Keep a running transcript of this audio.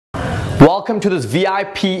Welcome to this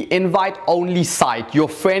VIP invite-only site. Your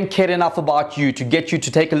friend cared enough about you to get you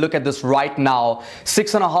to take a look at this right now.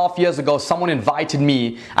 6.5 years ago, someone invited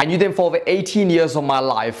me. I knew them for over 18 years of my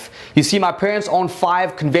life. You see, my parents own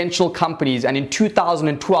 5 conventional companies, and in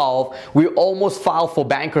 2012, we almost filed for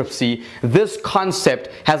bankruptcy. This concept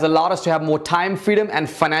has allowed us to have more time freedom and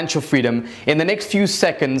financial freedom. In the next few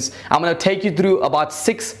seconds, I'm going to take you through about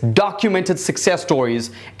 6 documented success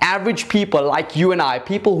stories. Average people like you and I,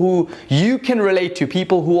 people who you can relate to,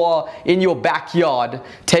 people who are in your backyard.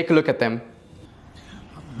 Take a look at them.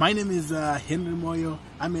 My name is Henry Moyo.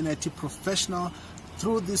 I'm an IT professional.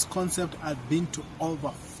 Through this concept, I've been to over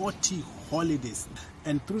 40 holidays.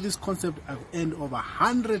 And through this concept, I've earned over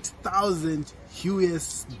 100,000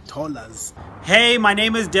 US dollars. Hey, my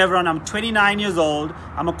name is Devron. I'm 29 years old.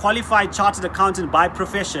 I'm a qualified chartered accountant by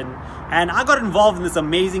profession. And I got involved in this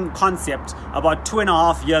amazing concept about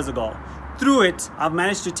 2.5 years ago. Through it, I've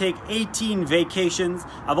managed to take 18 vacations.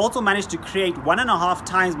 I've also managed to create 1.5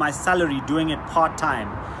 times my salary doing it part-time.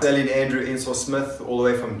 Sally and Andrew Ensor-Smith, all the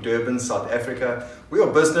way from Durban, South Africa. We are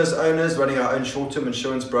business owners running our own short-term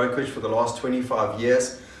insurance brokerage for the last 25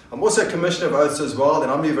 years. I'm also a commissioner of oaths as well,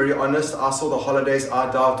 and I'm being very honest, I saw the holidays,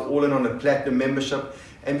 I dived all in on a platinum membership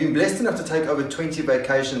and been blessed enough to take over 20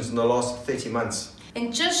 vacations in the last 30 months.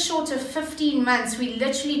 In just short of 15 months, we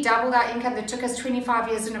literally doubled our income that took us 25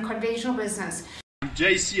 years in a conventional business. I'm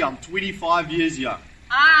JC, I'm 25 years young.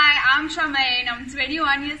 Hi, I'm Charmaine, I'm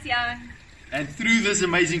 21 years young. And through this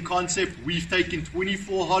amazing concept, we've taken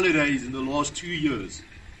 24 holidays in the last 2 years.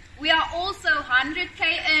 We are also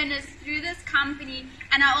 100k earners through this company,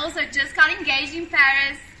 and I also just got engaged in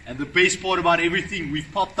Paris. And the best part about everything, we've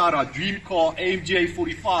popped out our dream car, AMG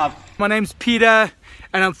A45. My name's Peter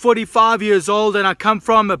and I'm 45 years old, and I come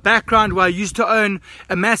from a background where I used to own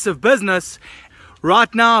a massive business.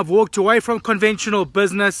 Right now I've walked away from conventional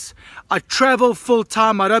business. I travel full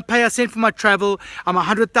time. I don't pay a cent for my travel. I'm a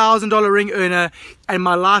 $100,000 ring earner, and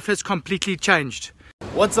my life has completely changed.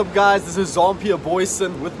 What's up guys, this is Jean-Pierre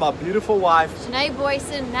Boyson with my beautiful wife Sinead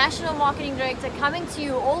Boyson, National Marketing Director, coming to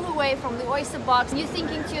you all the way from the Oyster Box. You're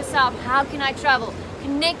thinking to yourself, how can I travel?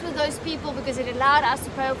 Connect with those people, because it allowed us to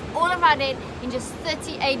pay off all of our debt in just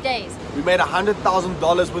 38 days. We made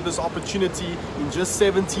 $100,000 with this opportunity in just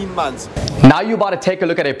 17 months. Now you're about to take a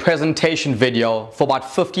look at a presentation video for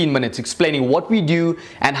about 15 minutes explaining what we do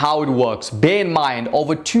and how it works. Bear in mind,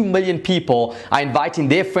 over 2 million people are inviting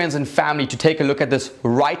their friends and family to take a look at this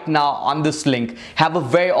right now on this link. Have a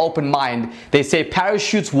very open mind. They say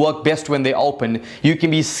parachutes work best when they open. You can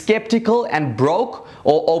be skeptical and broke,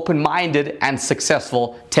 or open-minded and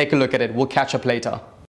successful. Take a look at it. We'll catch up later.